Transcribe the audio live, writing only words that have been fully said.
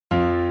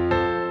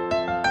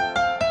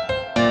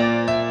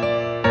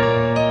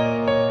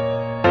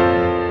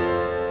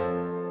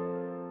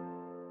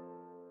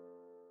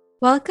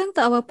Welcome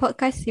to our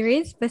podcast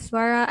series,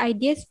 Bersuara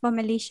Ideas for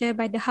Malaysia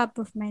by the Hub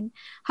Movement.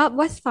 Hub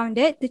was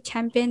founded to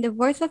champion the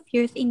voice of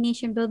youth in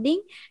nation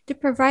building, to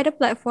provide a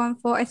platform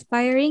for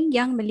aspiring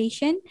young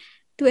Malaysians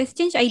to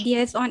exchange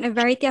ideas on a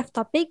variety of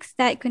topics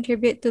that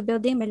contribute to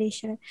building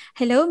Malaysia.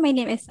 Hello, my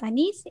name is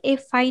Anis, a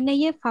final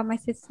year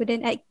pharmacy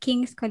student at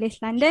King's College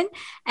London,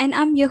 and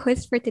I'm your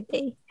host for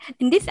today.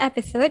 In this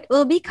episode,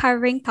 we'll be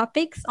covering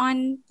topics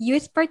on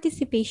youth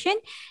participation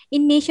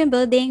in nation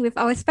building with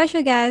our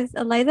special guest,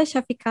 Eliza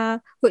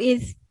Shafika, who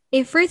is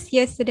a first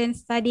year student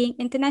studying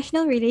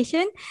international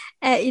relations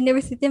at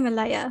University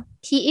Malaya.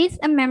 He is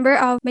a member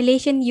of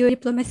Malaysian Youth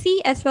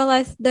Diplomacy as well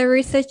as the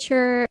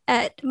researcher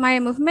at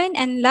Maya Movement,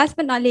 and last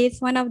but not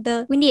least, one of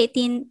the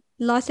 2018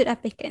 lawsuit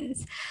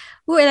applicants.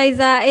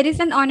 Eliza, it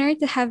is an honor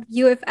to have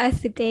you with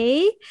us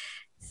today.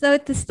 So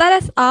to start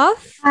us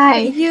off,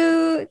 Hi. could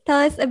you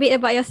tell us a bit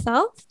about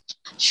yourself?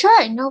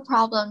 Sure, no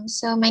problem.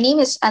 So my name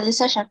is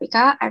Alisa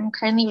Shafika. I'm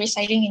currently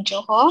residing in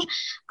Johor,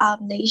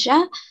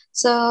 Malaysia.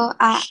 So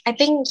I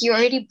think you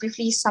already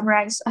briefly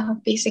summarized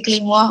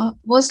basically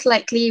most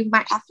likely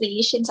my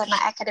affiliations and my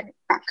academic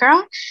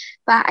background.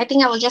 But I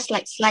think I will just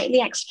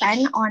slightly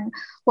expand on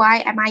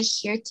why am I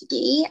here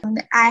today.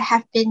 I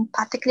have been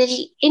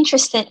particularly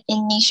interested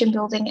in nation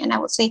building and I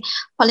would say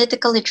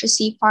political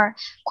literacy for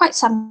quite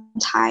some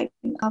time.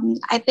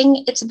 I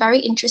think it's a very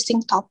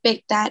interesting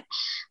topic that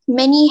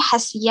many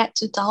has yet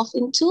to delve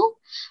into,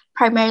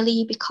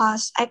 primarily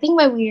because I think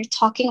when we're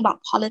talking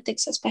about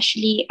politics,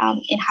 especially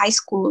in high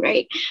school,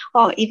 right,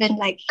 or even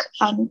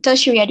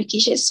tertiary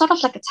education, it's sort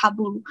of like a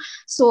taboo.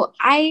 So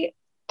I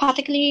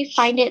particularly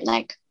find it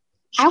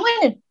I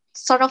want to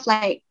sort of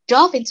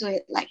delve into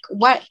it,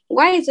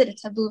 why is it a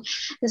taboo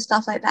and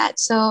stuff like that.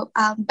 So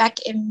back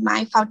in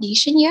my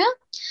foundation year,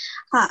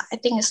 I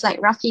think it's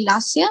roughly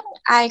last year,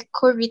 I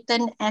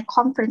co-written a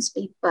conference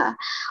paper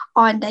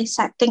on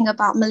dissecting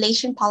about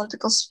Malaysian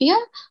political sphere.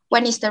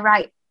 When is the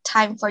right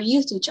time for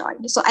you to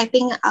join? So I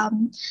think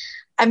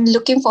I'm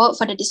looking forward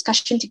for the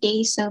discussion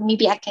today. So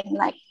maybe I can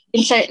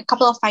insert a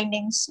couple of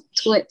findings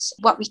towards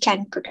what we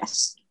can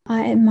progress.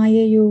 I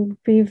admire your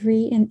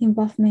bravery and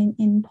involvement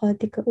in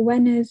political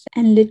awareness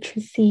and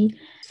literacy.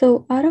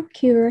 So, out of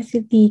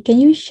curiosity,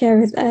 can you share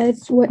with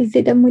us what is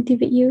it that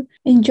motivated you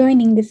in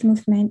joining this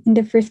movement in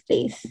the first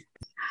place?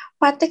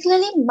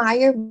 Particularly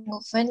Maya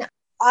movement,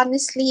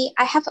 honestly,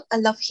 I have a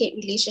love-hate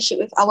relationship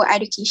with our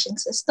education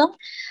system.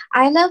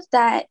 I love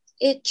that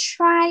it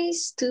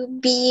tries to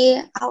be,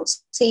 I would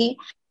say,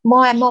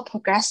 more and more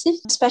progressive,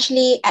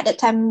 especially at the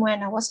time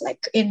when I was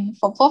in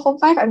Form 4, Form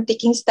 5, I'm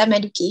taking STEM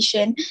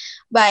education.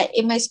 But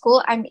in my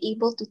school, I'm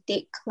able to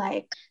take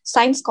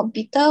science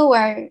computer,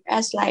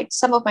 whereas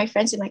some of my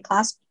friends in my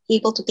class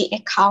able to take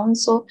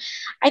accounts. So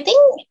I think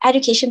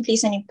education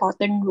plays an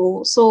important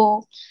role.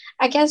 So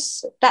I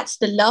guess that's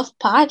the love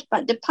part,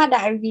 but the part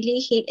that I really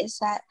hate is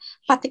that,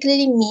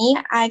 particularly me,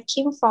 I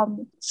came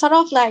from sort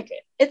of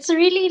it's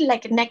really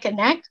like a neck and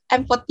neck.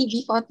 I'm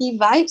 40B40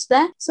 vibes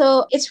there.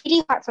 So it's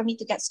really hard for me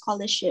to get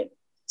scholarship.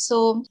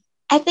 So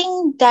I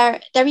think there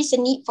is a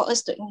need for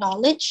us to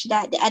acknowledge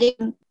that the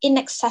education is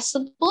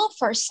inaccessible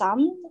for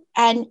some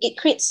and it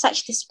creates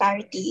such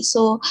disparity.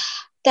 So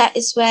that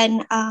is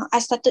when I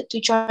started to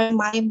join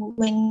my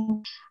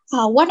movement.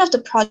 One of the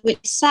projects with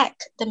SAC,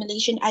 the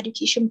Malaysian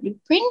Education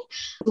Blueprint,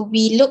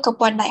 we look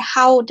upon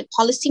how the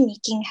policy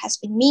making has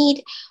been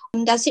made.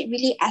 Does it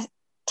really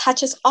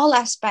touches all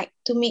aspects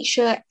to make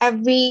sure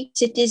every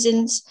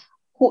citizens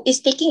who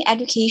is taking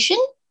education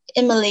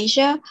in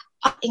Malaysia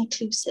are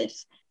inclusive?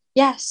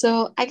 Yeah,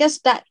 so I guess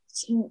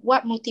that's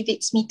what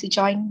motivates me to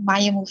join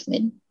Maya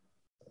movement.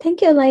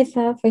 Thank you,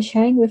 Eliza, for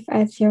sharing with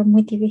us your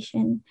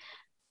motivation.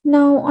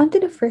 Now, on to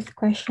the first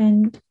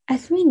question.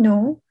 As we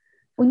know,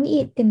 Undi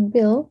 18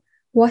 Bill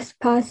was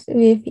passed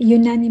with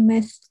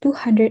unanimous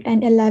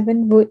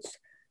 211 votes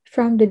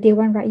from the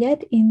Dewan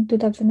Rakyat in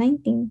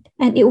 2019,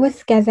 and it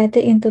was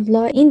gazetted into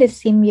law in the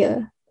same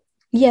year.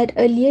 Yet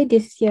earlier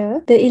this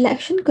year, the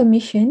Election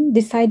Commission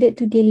decided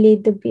to delay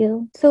the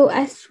bill. So,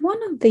 as one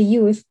of the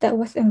youth that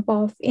was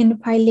involved in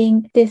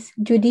filing this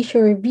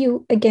judicial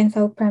review against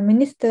our Prime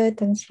Minister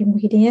Tan Sri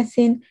Muhyiddin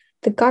Yassin,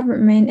 the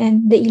government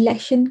and the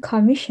Election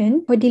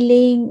Commission for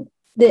delaying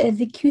the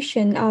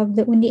execution of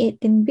the Undi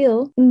 18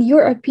 bill, in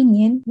your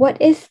opinion, what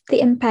is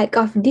the impact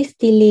of this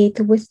delay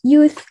towards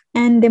youth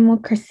and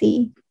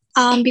democracy?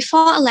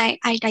 Before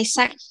I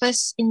dissect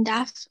first in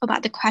depth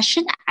about the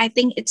question, I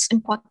think it's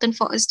important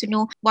for us to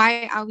know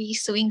why are we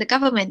suing the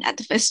government at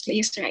the first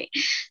place, right?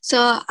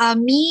 So I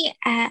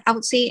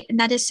would say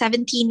another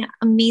 17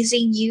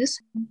 amazing youth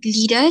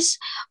leaders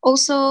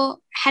also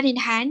hand in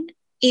hand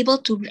able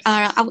to,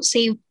 I would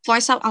say,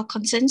 voice out our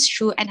concerns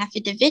through an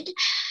affidavit.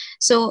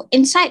 So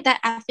inside that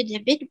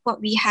affidavit,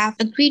 what we have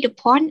agreed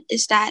upon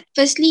is that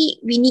firstly,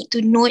 we need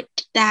to note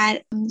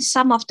that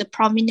some of the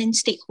prominent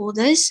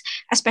stakeholders,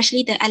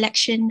 especially the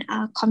election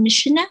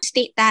commissioner,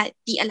 state that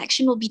the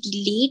election will be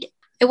delayed.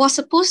 It was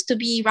supposed to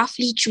be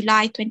roughly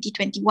July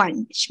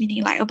 2021, which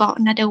meaning about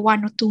another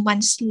 1 or 2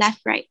 months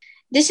left, right?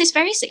 This is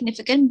very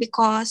significant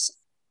because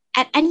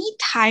at any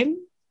time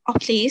or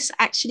place,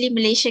 actually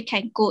Malaysia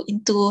can go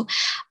into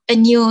a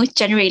new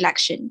general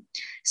election.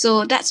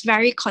 So that's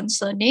very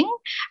concerning,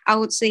 I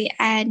would say.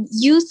 And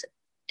youth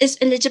is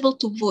eligible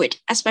to vote,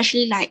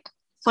 especially like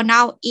for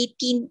now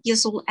 18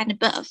 years old and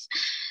above.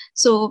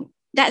 So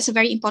that's a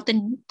very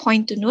important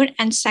point to note.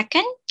 And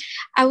second,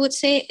 I would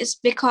say is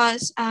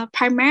because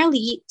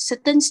primarily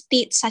certain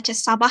states such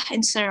as Sabah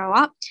and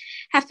Sarawak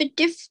have a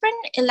different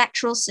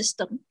electoral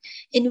system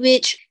in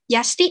which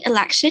their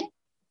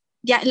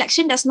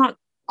election does not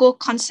go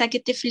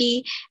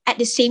consecutively at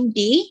the same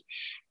day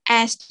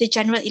as the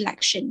general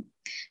election.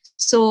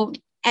 So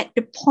at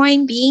the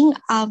point being,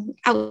 I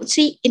would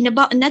say in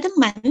about another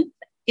month,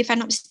 if I'm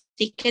not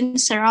mistaken,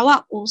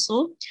 Sarawak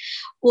also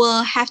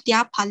will have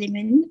their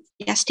parliament,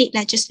 their state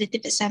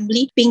legislative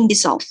assembly being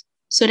dissolved.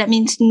 So that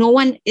means no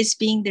one is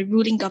being the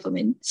ruling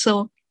government.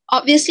 So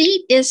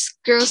obviously, this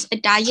girls a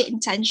dire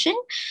intention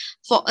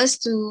for us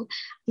to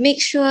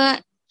make sure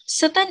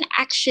certain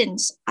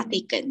actions are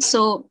taken.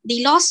 So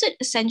the lawsuit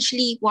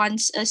essentially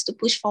wants us to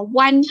push for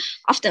one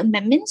of the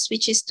amendments,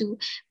 which is to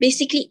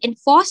basically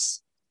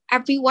enforce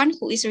everyone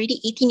who is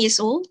already 18 years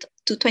old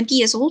to 20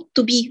 years old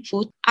to be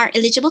are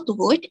eligible to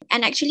vote.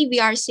 And actually, we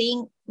are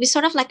saying we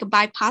sort of like a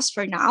bypass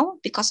for now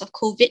because of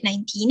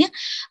COVID-19.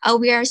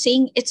 We are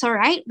saying it's all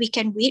right. We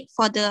can wait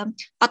for the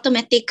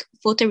automatic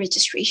voter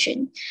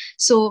registration.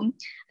 So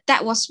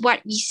that was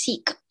what we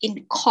seek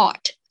in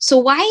court. So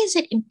why is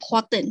it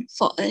important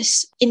for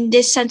us in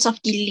this sense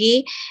of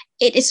delay?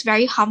 It is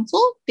very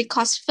harmful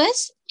because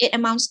first, it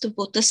amounts to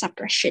voter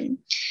suppression.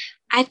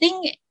 I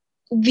think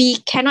we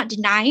cannot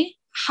deny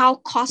how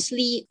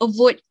costly a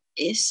vote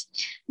is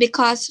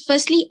because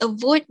firstly, a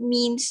vote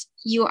means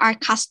you are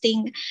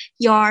casting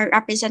your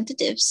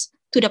representatives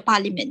to the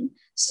parliament.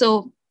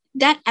 So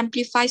that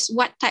amplifies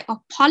what type of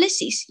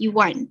policies you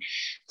want.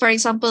 For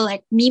example,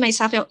 like me,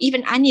 myself, or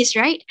even Anis,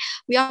 right?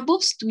 We are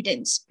both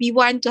students. We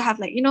want to have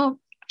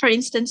for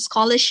instance,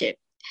 scholarship.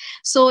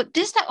 So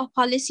this type of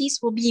policies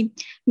will be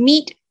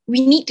made,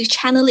 we need to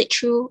channel it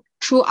through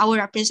our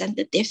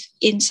representative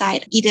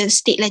inside either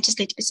state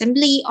legislative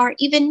assembly or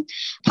even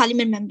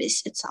parliament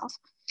members itself.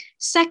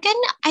 Second,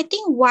 I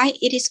think why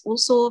it is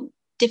also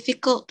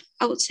difficult,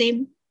 I would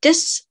say,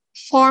 this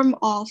form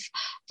of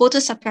voter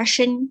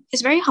suppression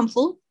is very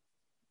harmful.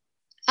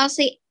 I'll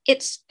say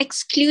it's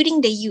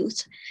excluding the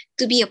youth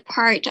to be a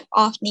part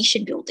of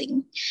nation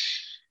building.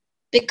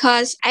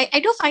 Because I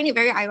do find it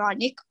very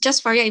ironic,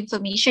 just for your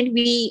information,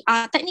 we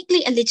are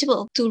technically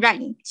eligible to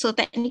run. So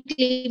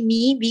technically,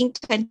 me being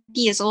 20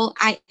 years old,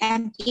 I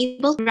am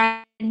able to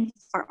run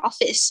for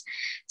office.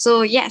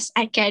 So yes,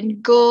 I can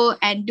go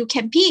and do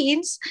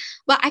campaigns,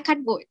 but I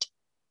can't vote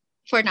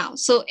for now.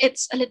 So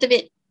it's a little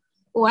bit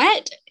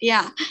what?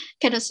 Yeah,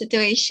 kind of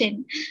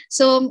situation.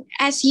 So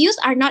as youth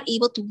are not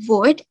able to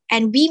vote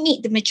and we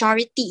meet the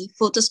majority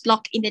voters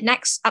block in the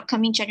next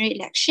upcoming general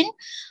election,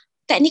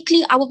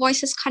 technically our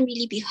voices can't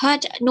really be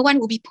heard. No one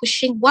will be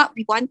pushing what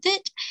we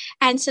wanted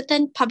and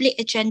certain public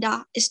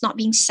agenda is not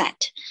being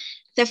set.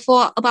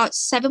 Therefore, about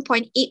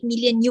 7.8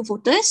 million new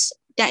voters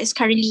that is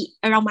currently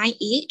around my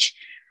age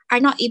are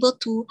not able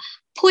to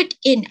put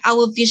in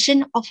our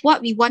vision of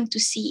what we want to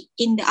see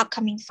in the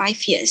upcoming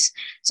 5 years.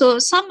 So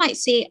some might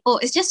say, oh,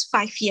 it's just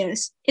 5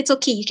 years. It's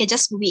okay, you can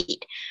just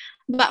wait.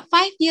 But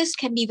 5 years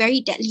can be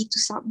very deadly to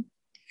some.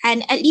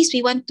 And at least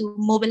we want to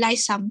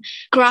mobilize some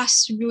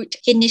grassroots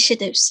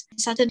initiatives.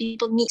 Certain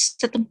people need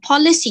certain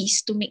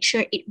policies to make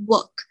sure it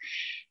works.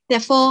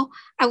 Therefore,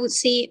 I would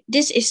say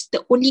this is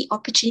the only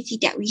opportunity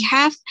that we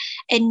have,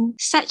 and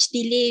such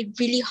delay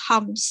really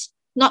harms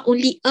not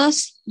only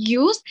us,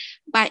 youth,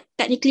 but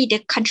technically the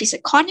country's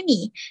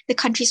economy, the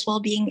country's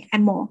well-being,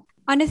 and more.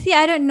 Honestly,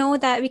 I don't know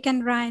that we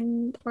can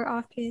run for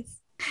office.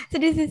 So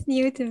this is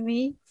new to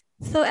me.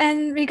 So,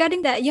 and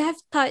regarding that, you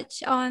have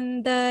touched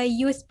on the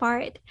youth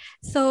part.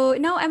 So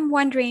now I'm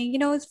wondering,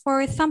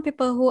 for some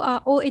people who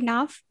are old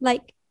enough,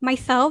 like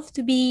myself,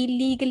 to be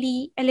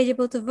legally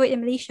eligible to vote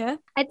in Malaysia,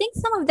 I think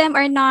some of them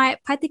are not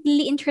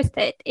particularly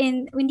interested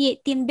in the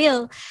 18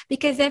 bill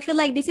because I feel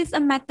like this is a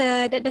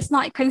matter that does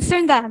not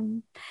concern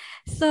them.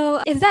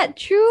 So is that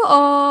true,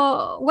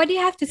 or what do you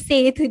have to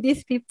say to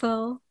these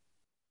people?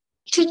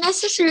 To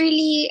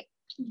necessarily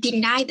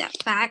deny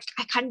that fact,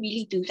 I can't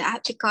really do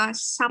that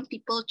because some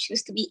people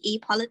choose to be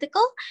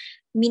apolitical,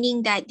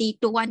 meaning that they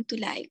don't want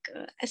to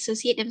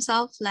associate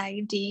themselves,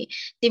 like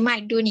they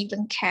might don't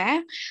even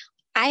care.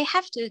 I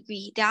have to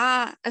agree, there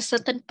are a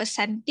certain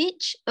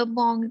percentage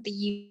among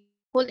the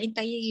whole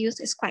entire youth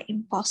is quite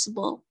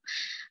impossible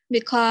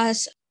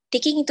because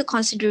taking into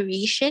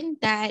consideration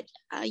that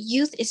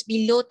youth is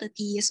below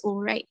 30 years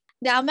old, right?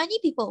 There are many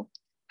people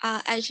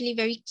are actually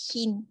very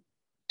keen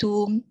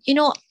to,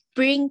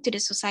 bring to the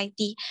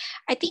society.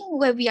 I think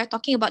when we are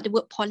talking about the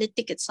word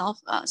politic itself,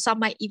 some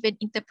might even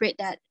interpret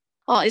that,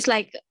 oh, it's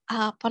like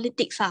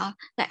politics are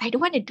like I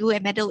don't want to do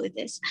a medal with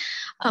this.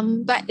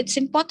 But it's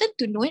important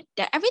to note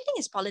that everything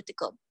is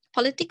political.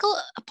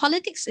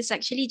 Politics is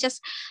actually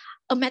just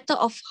a matter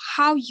of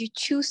how you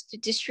choose to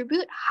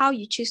distribute, how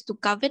you choose to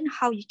govern,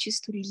 how you choose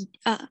to lead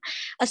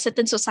a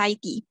certain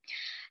society.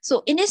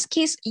 So in this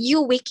case,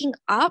 you waking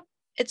up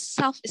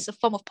itself is a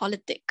form of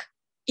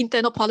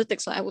internal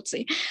politics, I would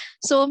say.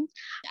 So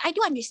I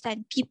do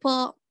understand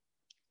people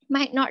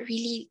might not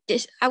really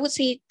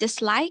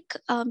dislike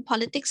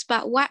politics,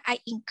 but what I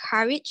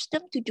encourage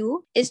them to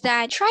do is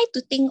that try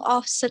to think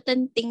of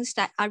certain things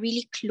that are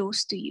really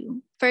close to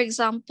you. For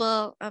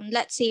example,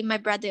 let's say my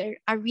brother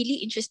are really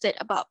interested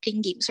about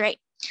playing games, right?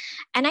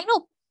 And I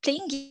know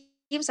playing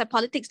games and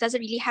politics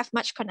doesn't really have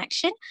much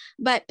connection,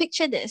 but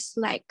picture this,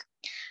 like,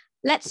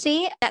 let's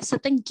say that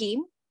certain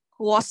game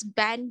was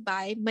banned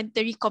by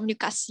Menteri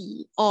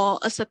Komunikasi or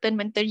a certain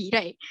menteri,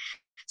 right?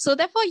 So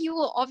therefore, you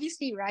will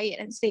obviously riot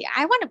and say,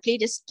 I want to play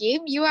this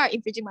game. You are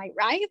infringing my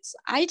rights.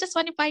 I just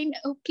want to find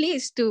a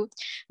place to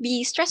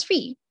be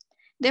stress-free.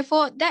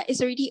 Therefore, that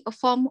is already a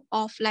form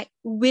of like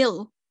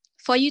will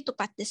for you to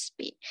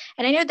participate.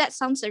 And I know that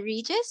sounds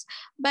outrageous,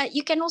 but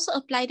you can also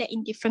apply that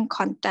in different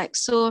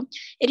contexts. So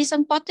it is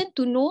important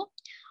to know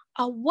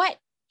what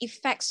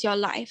affects your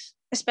life,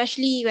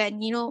 especially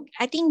when,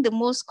 I think the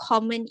most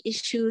common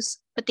issues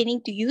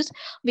pertaining to youth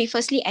will be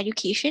firstly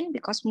education,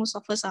 because most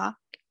of us are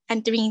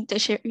entering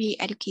tertiary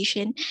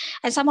education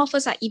and some of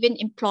us are even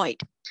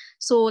employed.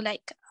 So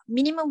like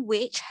minimum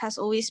wage has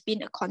always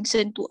been a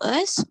concern to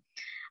us,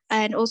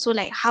 and also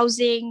like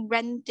housing,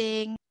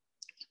 renting,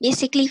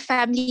 basically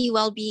family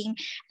well-being,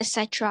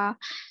 etc.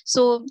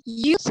 So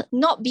youth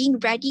not being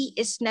ready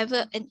is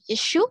never an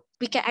issue.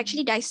 We can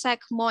actually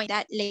dissect more in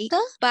that later,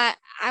 but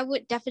I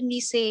would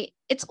definitely say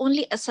it's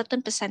only a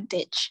certain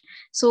percentage.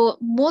 So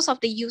most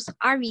of the youth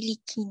are really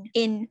keen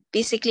in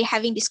basically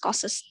having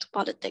discourses to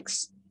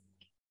politics.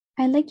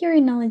 I like your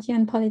analogy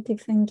on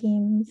politics and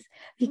games,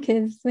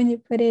 because when you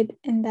put it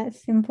in that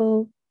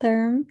simple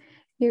term,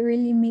 it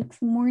really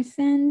makes more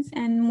sense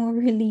and more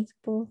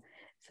relatable.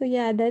 So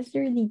yeah, that's a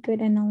really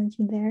good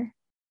analogy there.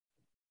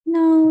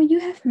 Now, you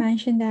have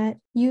mentioned that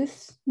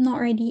youth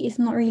not ready is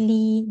not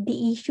really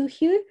the issue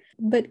here,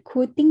 but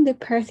quoting the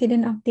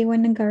president of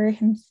Dewan Negara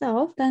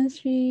himself, Tan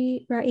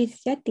Sri Rais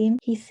Yatim,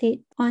 he said,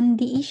 on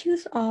the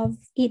issues of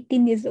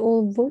 18 years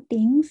old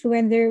voting, so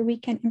whether we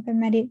can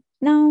implement it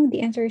now,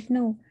 the answer is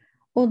no.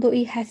 Although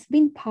it has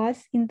been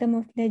passed in terms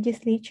of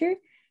legislature,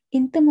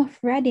 in terms of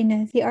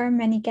readiness, there are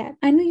many gaps.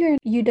 I know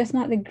you does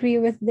not agree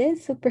with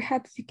this, so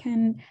perhaps you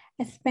can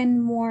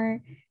expand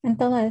more and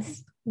tell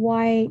us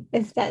why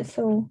is that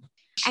so.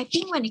 I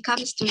think when it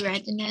comes to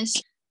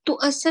readiness, to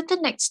a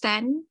certain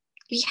extent,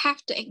 we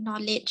have to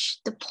acknowledge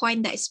the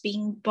point that is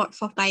being brought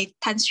forth by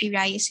Tan Sri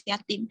Rais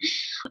Yatim.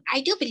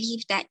 I do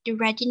believe that the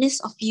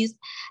readiness of youth,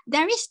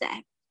 there is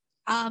that.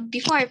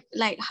 Before I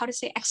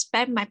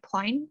expand my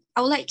point,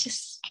 I would like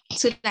just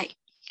to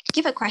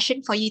give a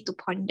question for you to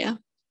ponder.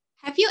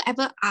 Have you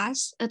ever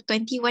asked a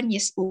 21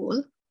 years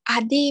old,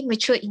 are they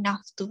mature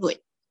enough to vote?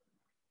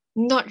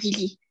 Not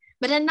really.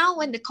 But then now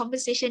when the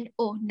conversation,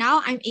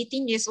 now I'm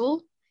 18 years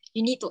old,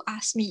 you need to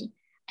ask me,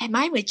 am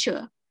I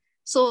mature?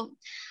 So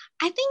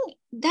I think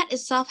that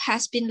itself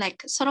has been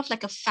sort of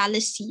like a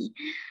fallacy.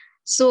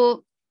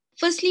 So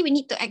firstly, we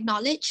need to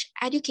acknowledge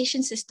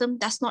education system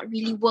does not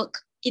really work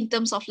in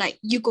terms of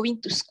you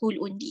going to school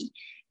only.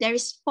 There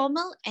is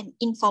formal and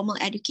informal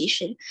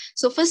education.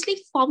 So firstly,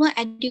 formal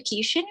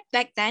education,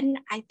 back then,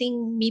 I think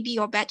maybe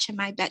your batch and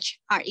my batch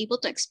are able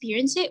to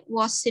experience it,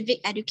 was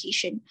civic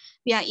education.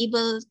 We are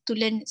able to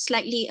learn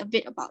slightly a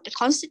bit about the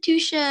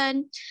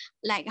constitution,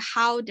 like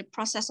how the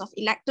process of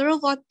electoral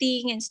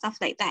voting and stuff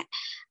like that.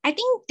 I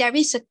think there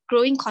is a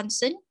growing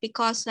concern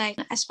because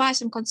as far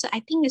as I'm concerned,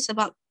 I think it's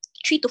about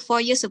 3 to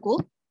 4 years ago,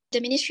 the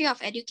Ministry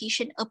of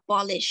Education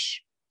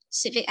abolished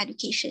civic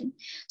education.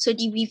 So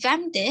they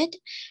revamped it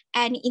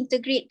and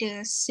integrate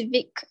the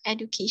civic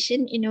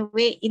education in a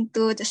way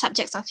into the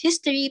subjects of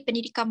history,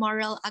 pendidikan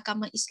moral,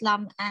 agama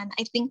Islam, and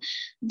I think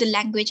the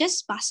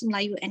languages, Bahasa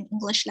Melayu and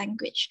English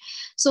language.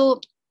 So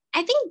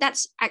I think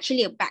that's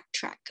actually a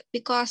backtrack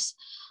because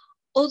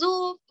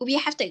although we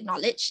have to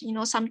acknowledge,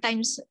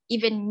 sometimes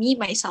even me,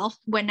 myself,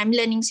 when I'm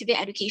learning civic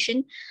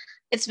education,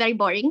 it's very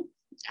boring.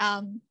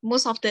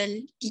 Most of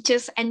the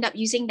teachers end up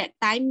using that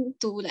time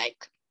to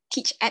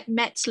teach at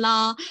maths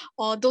law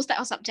or those type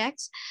of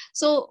subjects.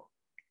 So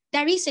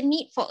there is a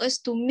need for us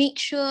to make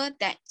sure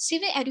that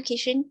civic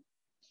education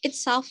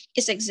itself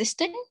is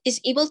existent,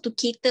 is able to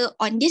cater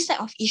on this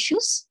type of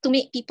issues to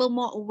make people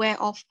more aware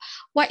of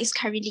what is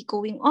currently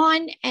going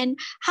on and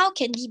how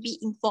can they be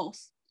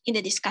involved in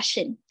the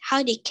discussion,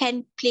 how they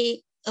can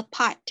play a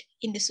part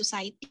in the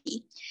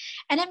society,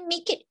 and then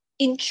make it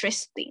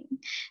interesting.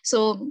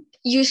 So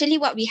usually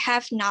what we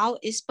have now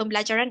is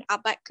pembelajaran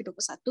abad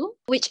ke-21,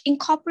 which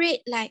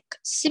incorporate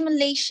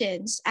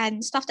simulations and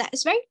stuff that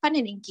is very fun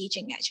and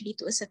engaging actually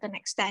to a certain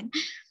extent.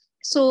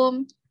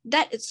 So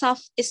that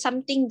itself is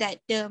something that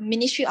the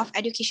Ministry of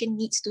Education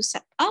needs to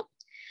set up.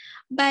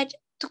 But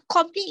to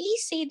completely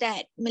say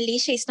that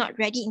Malaysia is not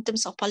ready in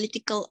terms of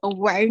political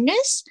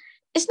awareness,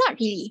 it's not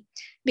really,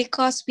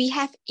 because we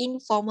have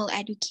informal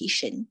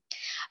education.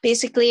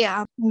 Basically,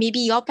 maybe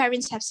your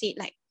parents have said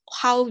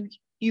how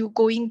you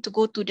going to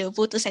go to the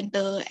voter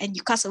center and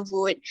you cast a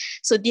vote.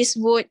 So this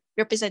vote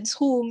represents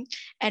whom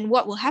and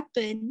what will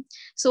happen.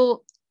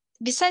 So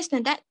besides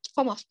that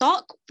form of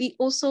talk, we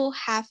also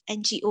have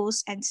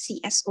NGOs and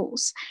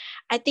CSOs.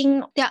 I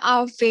think there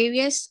are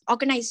various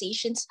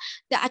organizations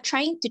that are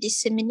trying to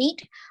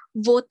disseminate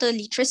voter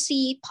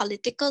literacy,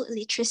 political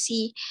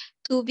literacy,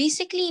 to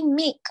basically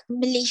make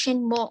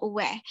Malaysian more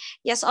aware.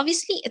 Yes,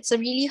 obviously it's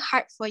really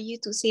hard for you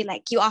to say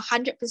like you are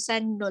 100%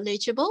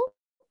 knowledgeable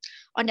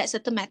on that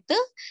certain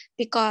matter,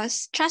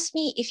 because trust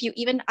me, if you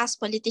even ask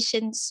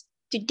politicians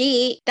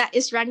today that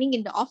is running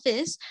in the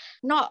office,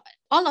 not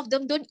all of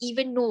them don't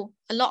even know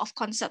a lot of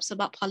concepts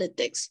about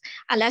politics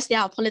unless they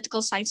are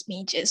political science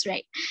majors,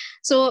 right?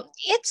 So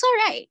it's all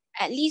right,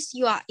 at least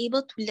you are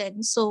able to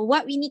learn. So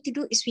what we need to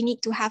do is we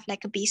need to have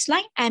like a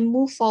baseline and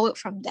move forward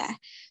from there.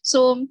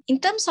 So in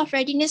terms of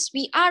readiness,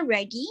 we are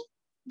ready,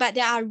 but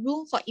there are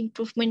room for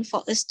improvement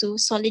for us to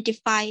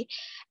solidify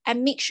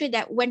and make sure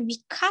that when we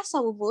cast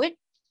our vote,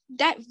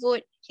 that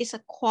vote is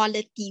a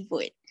quality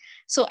vote.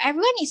 So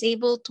everyone is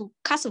able to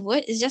cast a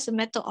vote. It's just a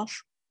matter of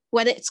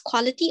whether it's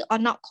quality or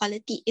not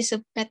quality is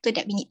a matter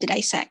that we need to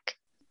dissect.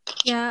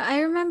 Yeah,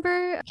 I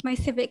remember my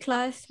civic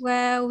class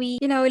where we,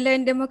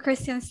 learn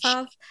democracy and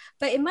stuff.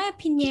 But in my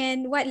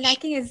opinion, what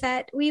lacking is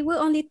that we were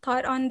only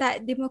taught on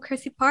that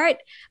democracy part,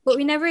 but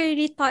we never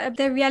really thought of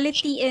the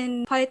reality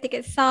in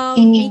politics itself,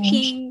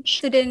 making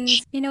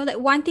students, like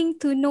wanting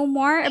to know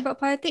more about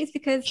politics.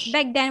 Because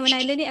back then when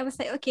I learned it, I was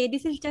like, okay,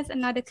 this is just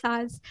another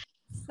class.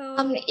 So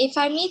if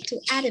I need to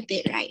add a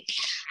bit, right,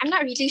 I'm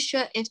not really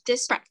sure if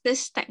this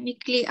practice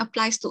technically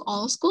applies to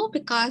all school,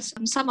 because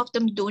some of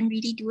them don't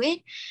really do it.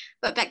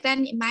 But back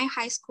then in my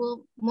high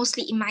school,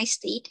 mostly in my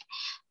state,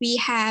 we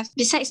have,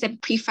 besides the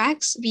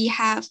prefects, we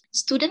have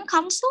student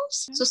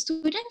councils. So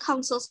student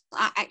councils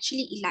are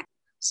actually elected.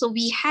 So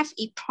we have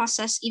a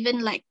process,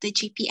 even like the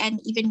GPN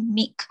even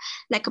make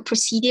like a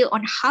procedure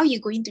on how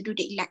you're going to do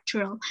the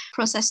electoral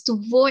process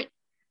to vote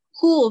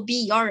who will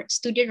be your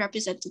student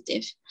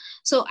representative.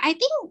 So I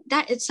think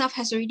that itself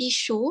has already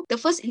shown the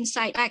first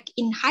insight back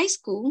in high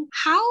school,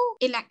 how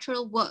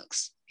electoral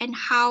works and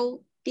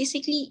how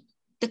basically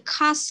the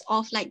cast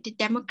of like the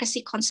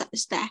democracy concept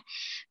is there,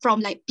 from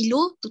like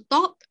below to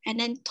top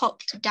and then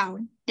top to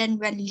down. Then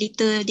when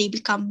later they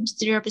become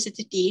student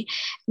representative, they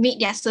make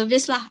their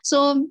service lah.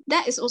 So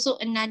that is also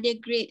another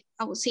great,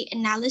 I would say,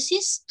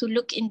 analysis to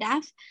look in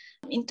depth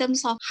in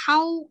terms of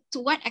how,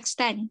 to what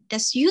extent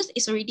does youth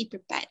is already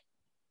prepared.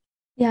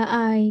 Yeah,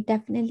 I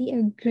definitely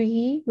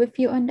agree with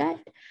you on that.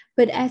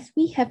 But as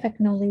we have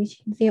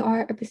acknowledged, there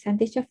are a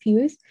percentage of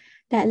youth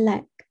that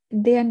lack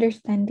the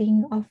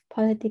understanding of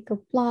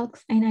political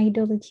blocs and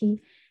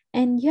ideology.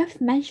 And you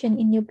have mentioned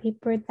in your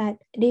paper that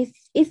this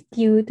is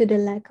due to the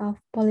lack of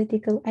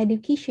political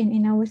education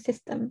in our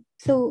system.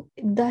 So,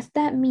 does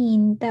that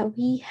mean that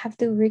we have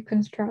to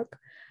reconstruct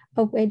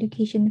our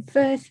education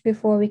first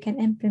before we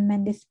can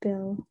implement this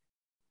bill?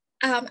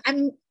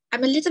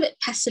 I'm a little bit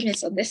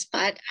pessimist on this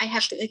part. I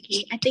have to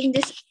agree. I think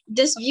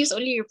this views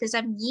only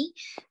represent me,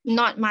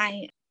 not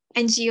my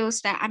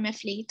NGOs that I'm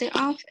affiliated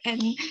of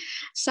and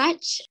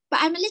such. But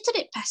I'm a little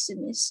bit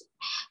pessimist,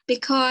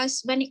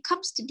 because when it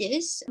comes to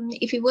this,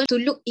 if we were to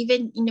look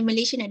even in the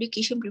Malaysian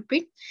education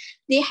blueprint,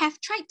 they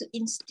have tried to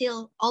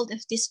instill all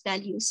of these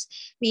values.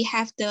 We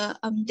have the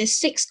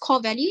 6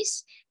 core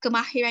values,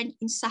 kemahiran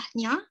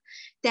insahnya,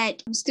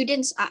 that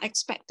students are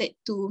expected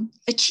to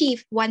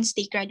achieve once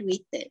they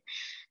graduated.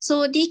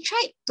 So they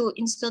tried to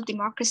instill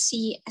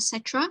democracy,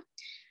 etc.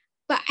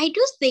 But I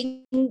do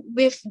think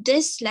with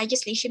this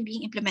legislation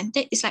being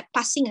implemented, it's like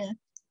passing a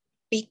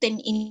baton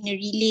in a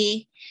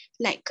relay,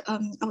 like I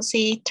would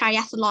say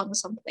triathlon or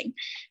something.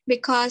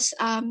 Because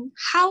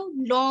how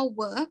law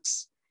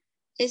works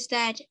is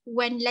that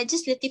when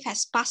legislative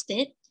has passed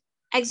it,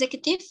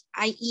 executive,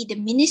 i.e. the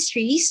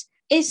ministries,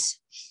 is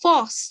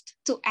forced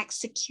to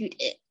execute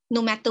it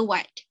no matter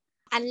what.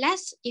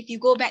 Unless if you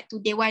go back to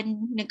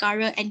Dewan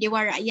Negara and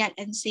Dewan Rakyat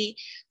and say,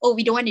 oh,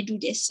 we don't want to do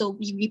this, so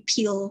we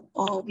repeal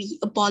or we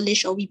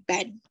abolish or we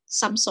ban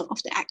some sort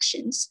of the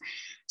actions.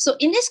 So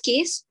in this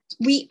case,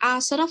 we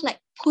are sort of like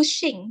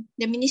pushing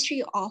the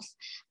Ministry of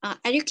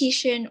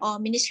Education or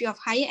Ministry of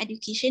Higher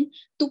Education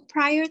to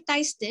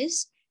prioritize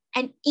this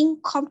and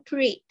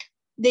incorporate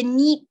the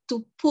need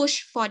to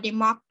push for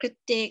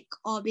democratic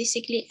or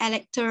basically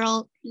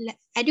electoral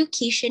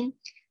education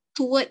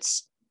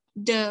towards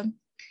the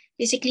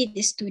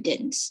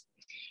students.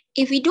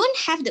 If we don't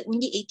have the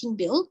Undi 18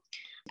 bill,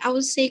 I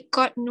would say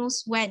God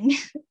knows when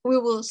we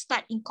will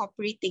start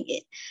incorporating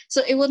it.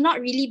 So it will not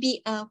really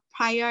be a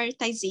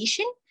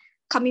prioritization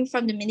coming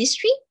from the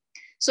ministry.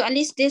 So at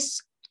least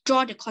this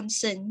draw the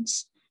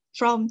concerns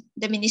from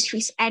the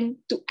ministries and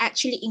to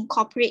actually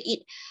incorporate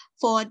it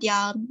for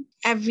their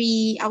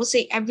every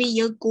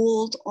year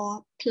goal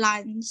or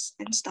plans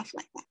and stuff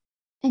like that.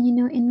 And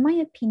in my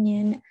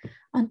opinion,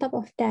 on top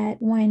of that,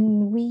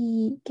 when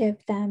we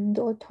give them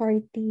the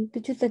authority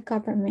to choose the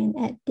government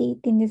at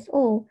 18 years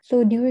old,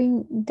 so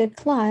during the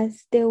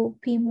class, they will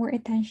pay more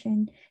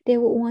attention. They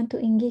will want to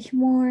engage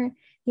more.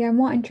 They are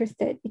more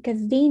interested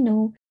because they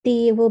know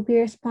they will be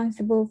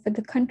responsible for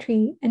the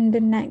country in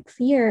the next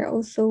year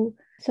also.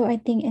 So I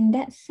think in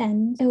that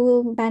sense, it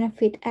will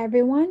benefit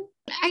everyone.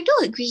 I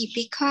do agree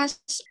because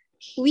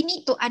we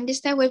need to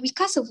understand when we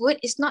cast a vote,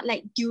 it's not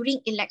like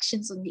during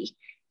elections only.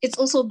 It's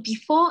also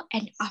before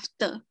and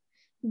after.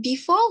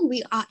 Before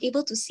we are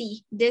able to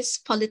see these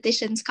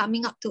politicians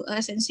coming up to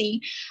us and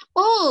saying,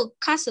 oh,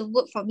 cast a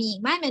vote for me.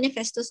 My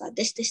manifestos are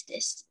this, this,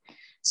 this.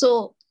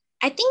 So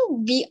I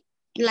think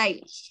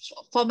like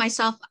for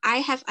myself, I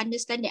have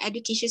understand the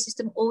education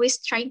system always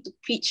trying to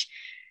preach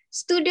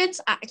students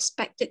are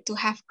expected to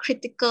have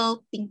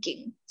critical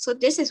thinking. So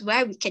this is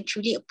where we can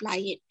truly apply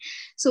it.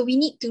 So we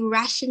need to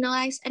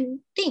rationalize and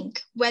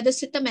think whether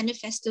certain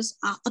manifestos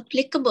are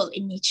applicable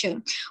in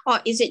nature, or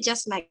is it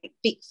just like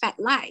big fat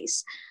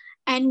lies?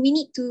 And we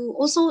need to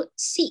also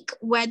seek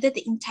whether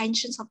the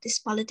intentions of these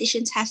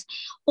politicians have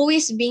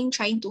always been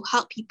trying to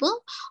help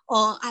people,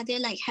 or are they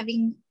like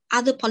having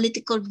other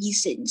political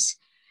reasons?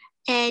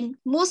 And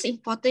most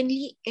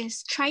importantly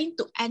is trying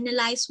to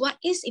analyze what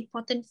is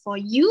important for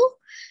you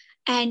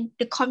and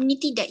the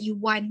community that you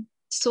want.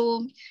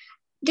 So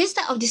this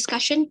type of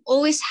discussion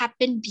always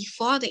happen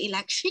before the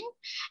election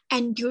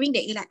and during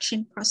the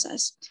election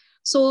process.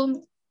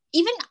 So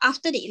even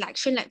after the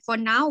election, like for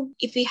now,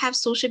 if we have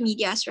social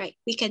medias, right,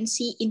 we can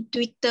see in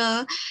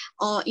Twitter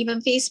or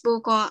even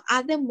Facebook or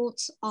other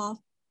modes of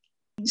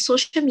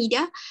social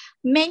media,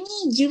 many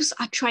youths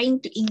are trying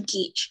to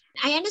engage.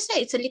 I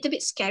understand it's a little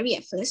bit scary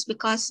at first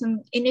because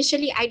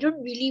initially I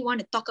don't really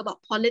want to talk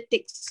about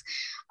politics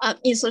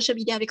in social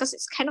media because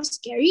it's kind of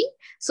scary.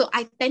 So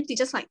I tend to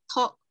just like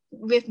talk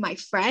with my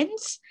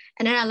friends,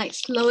 and then I like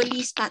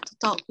slowly start to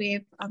talk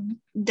with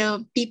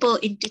the people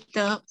in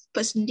Twitter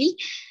personally.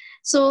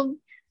 So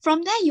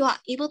from there, you are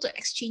able to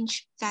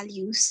exchange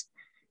values.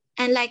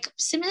 And like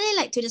similarly,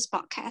 like to this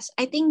podcast,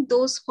 I think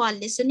those who are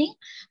listening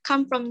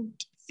come from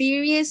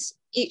various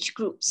age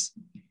groups.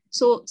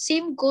 So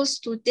same goes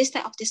to this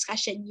type of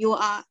discussion. You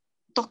are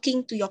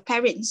talking to your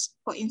parents,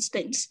 for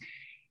instance.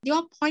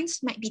 Your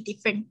points might be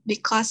different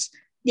because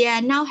they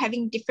are now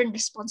having different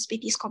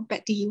responsibilities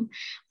compared to you.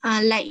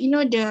 Like, you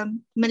know, the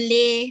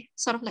Malay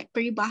sort of like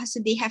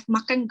peribahasa, they have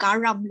makan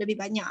garam lebih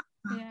banyak.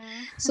 Yeah.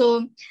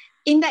 So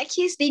in that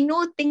case, they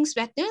know things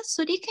better,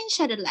 so they can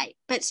shed a light.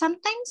 But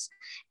sometimes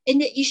in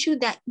the issue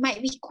that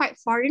might be quite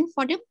foreign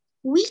for them,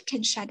 we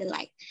can shed a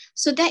light.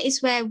 So that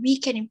is where we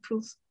can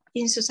improve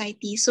in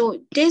society. So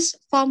this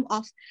form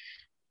of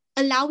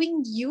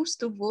allowing youth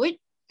to vote,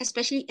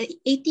 especially at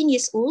 18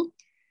 years old,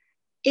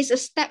 is a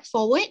step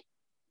forward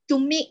to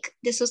make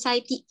the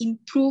society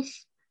improve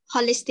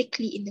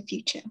holistically in the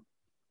future.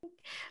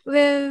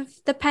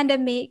 With the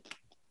pandemic,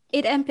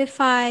 it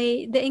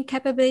amplified the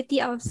incapability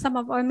of some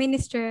of our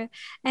minister,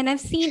 and I've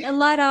seen a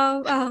lot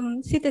of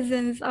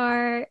citizens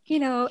are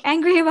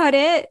angry about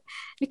it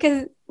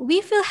because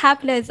we feel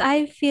helpless.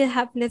 I feel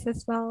helpless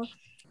as well.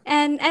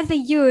 And as a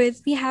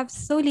youth, we have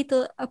so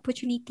little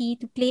opportunity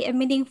to play a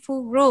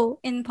meaningful role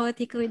in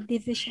political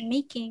decision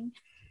making.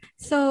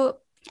 So,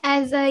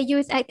 as a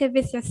youth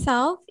activist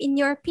yourself, in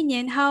your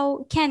opinion,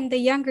 how can the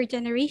younger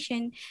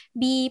generation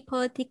be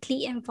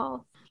politically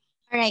involved?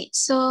 All right.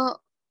 So,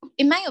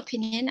 in my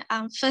opinion,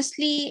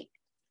 firstly,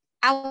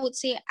 I would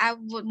say I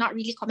would not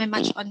really comment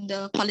much on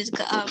the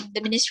political,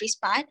 the ministry's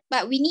part,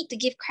 but we need to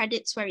give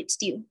credits where it's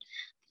due.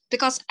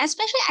 Because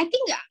especially, I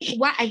think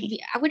what I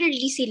wouldn't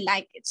really say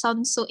like it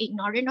sounds so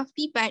ignorant of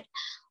me, but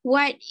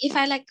what if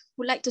I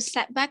would like to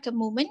step back a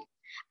moment,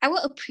 I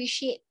would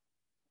appreciate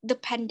the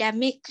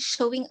pandemic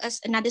showing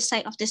us another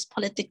side of this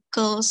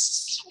political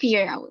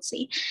sphere, I would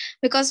say.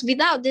 Because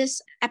without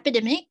this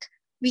epidemic,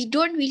 we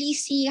don't really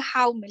see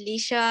how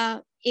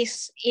Malaysia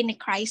is in a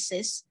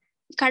crisis.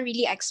 We can't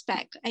really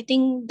expect. I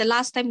think the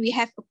last time we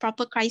have a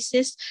proper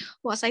crisis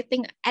was, I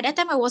think, at that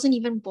time I wasn't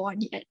even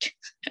born yet.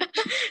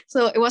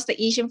 So it was the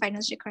Asian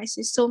financial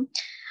crisis. So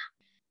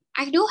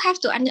I do have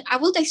to, I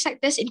will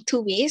dissect this in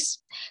two ways.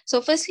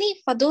 So firstly,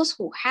 for those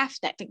who have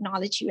that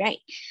technology, right?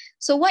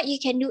 So what you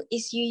can do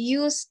is you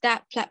use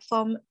that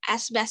platform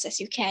as best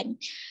as you can.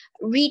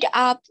 Read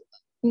up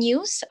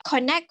news,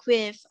 connect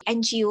with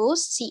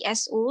NGOs,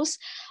 CSOs,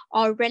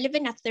 or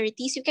relevant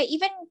authorities. You can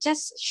even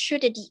just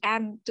shoot a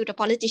DM to the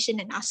politician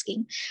and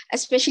asking,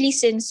 especially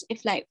since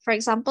if like, for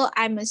example,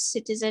 I'm a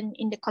citizen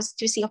in the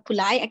constituency of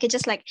Pulai, I can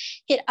just like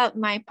hit up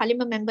my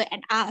parliament member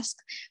and ask.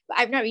 But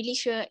I'm not really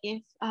sure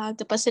if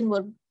the person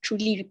will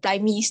truly reply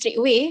me straight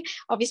away.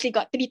 Obviously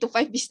got 3 to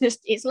 5 business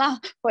days lah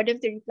for them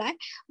to reply.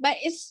 But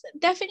it's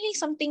definitely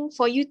something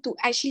for you to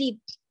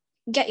actually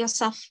get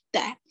yourself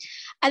there.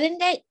 Other than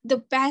that, the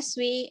best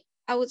way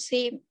I would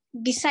say,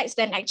 besides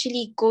then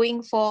actually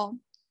going for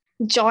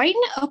join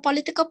a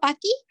political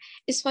party,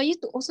 is for you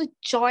to also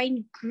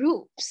join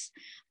groups.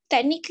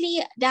 Technically,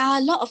 there are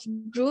a lot of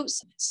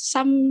groups.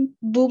 Some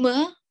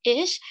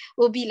boomer-ish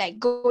will be like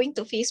going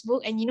to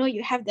Facebook, and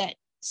you have that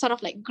sort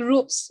of like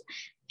groups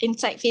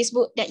inside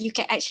Facebook that you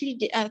can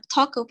actually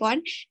talk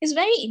upon. Is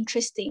very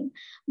interesting.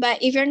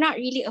 But if you're not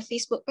really a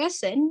Facebook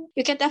person,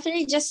 you can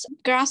definitely just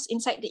grasp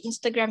inside the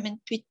Instagram and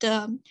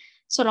Twitter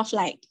sort of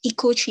like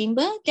echo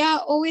chamber, there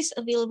are always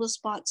available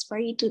spots for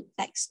you to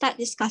like start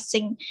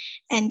discussing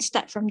and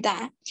start from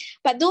there.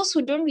 But those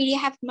who don't really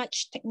have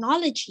much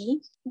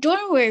technology,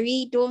 don't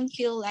worry, don't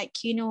feel like,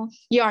 you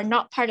are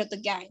not part of the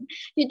gang.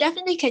 You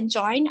definitely can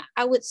join.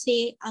 I would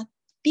say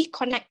be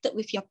connected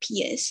with your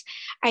peers.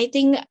 I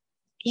think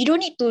you don't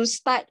need to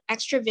start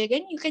extra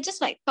vegan. You can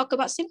just like talk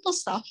about simple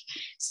stuff.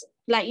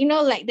 Like,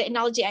 like the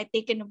analogy I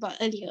taken about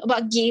earlier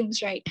about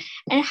games, right?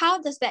 And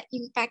how does that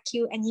impact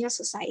you and your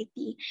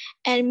society?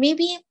 And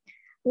maybe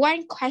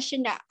one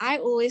question that I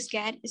always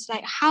get is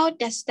like, how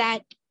does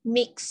that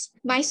makes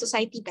my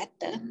society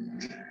better?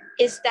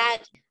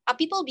 Are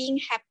people being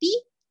happy?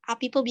 Are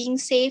people being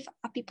safe?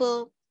 Are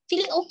people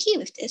feeling okay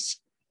with this?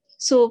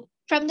 So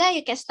from there,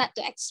 you can start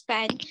to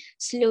expand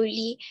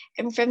slowly.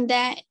 And from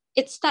there,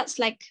 it starts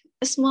like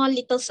a small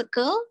little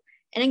circle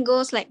and then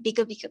goes like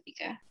bigger, bigger,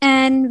 bigger.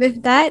 And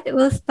with that,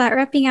 we'll start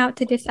wrapping out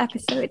to this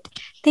episode.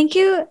 Thank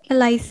you,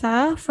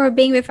 Eliza, for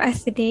being with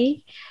us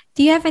today.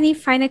 Do you have any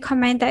final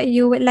comment that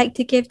you would like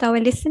to give to our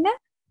listener?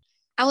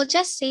 I will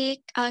just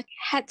say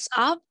heads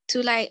up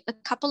to like a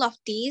couple of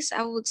days,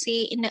 I would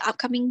say in the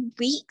upcoming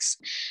weeks,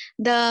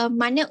 the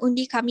Mana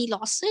Undi Kami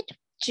lawsuit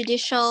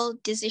judicial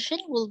decision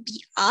will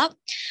be up.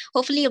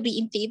 Hopefully it'll be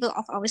in favor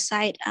of our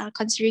side,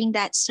 considering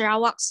that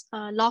Sarawak's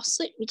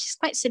lawsuit, which is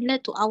quite similar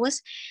to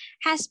ours,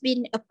 has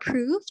been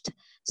approved.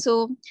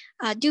 So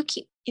do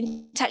keep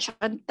in touch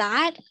on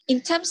that.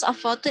 In terms of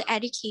further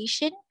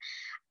education,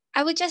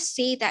 I would just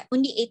say that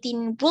Undi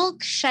 18 will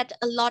shed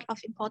a lot of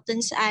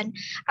importance, and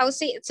I would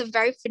say it's a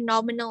very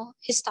phenomenal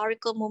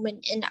historical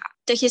moment in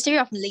the history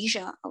of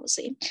Malaysia, I would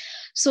say.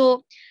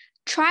 So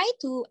try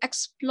to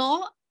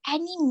explore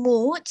any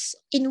modes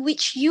in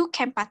which you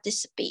can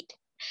participate.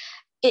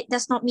 It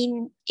does not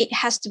mean it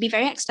has to be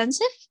very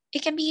extensive.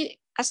 It can be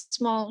as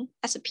small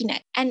as a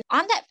peanut. And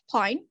on that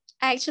point,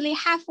 I actually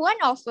have one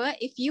offer.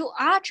 If you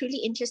are truly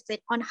interested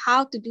on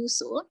how to do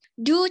so,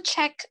 do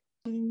check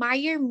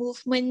Meyer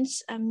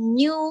Movement's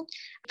new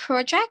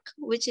project,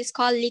 which is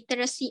called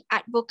Literacy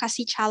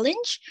Advocacy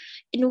Challenge,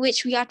 in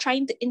which we are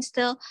trying to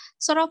instill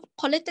sort of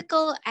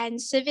political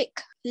and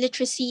civic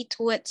literacy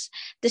towards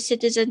the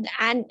citizen,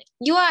 and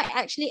you are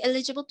actually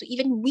eligible to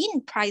even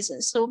win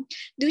prizes. So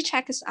do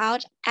check us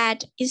out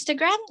at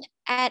Instagram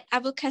at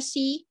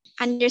advocacy_LAC.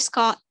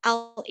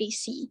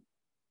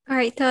 All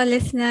right, to our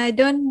listener,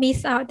 don't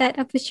miss out that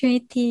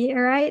opportunity,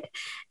 all right?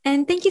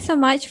 And thank you so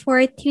much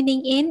for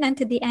tuning in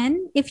until the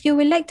end. If you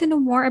would like to know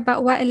more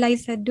about what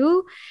Eliza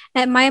do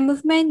at Maya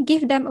Movement,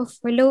 give them a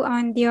follow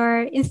on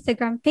their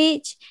Instagram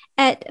page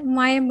at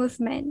Maya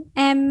Movement,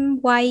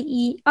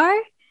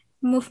 MYER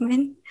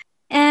Movement.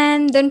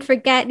 And don't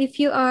forget, if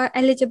you are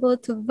eligible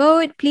to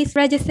vote, please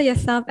register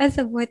yourself as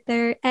a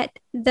voter at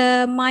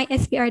the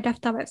MySPR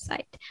Daftar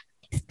website.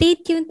 Stay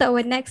tuned to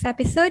our next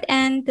episode,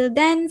 and till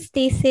then,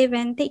 stay safe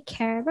and take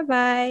care.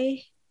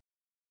 Bye-bye.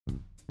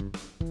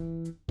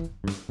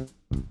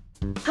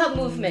 Hub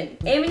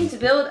Movement, aiming to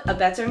build a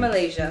better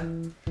Malaysia.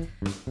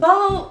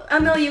 Follow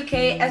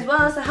MLUK as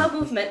well as the Hub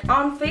Movement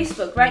on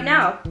Facebook right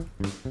now.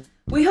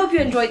 We hope you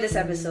enjoyed this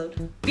episode.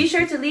 Be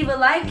sure to leave a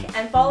like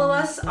and follow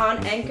us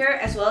on Anchor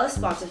as well as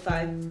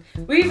Spotify.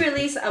 We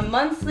release a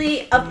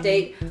monthly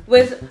update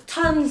with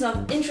tons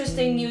of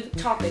interesting new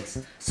topics,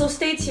 so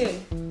stay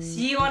tuned.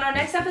 See you on our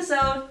next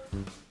episode.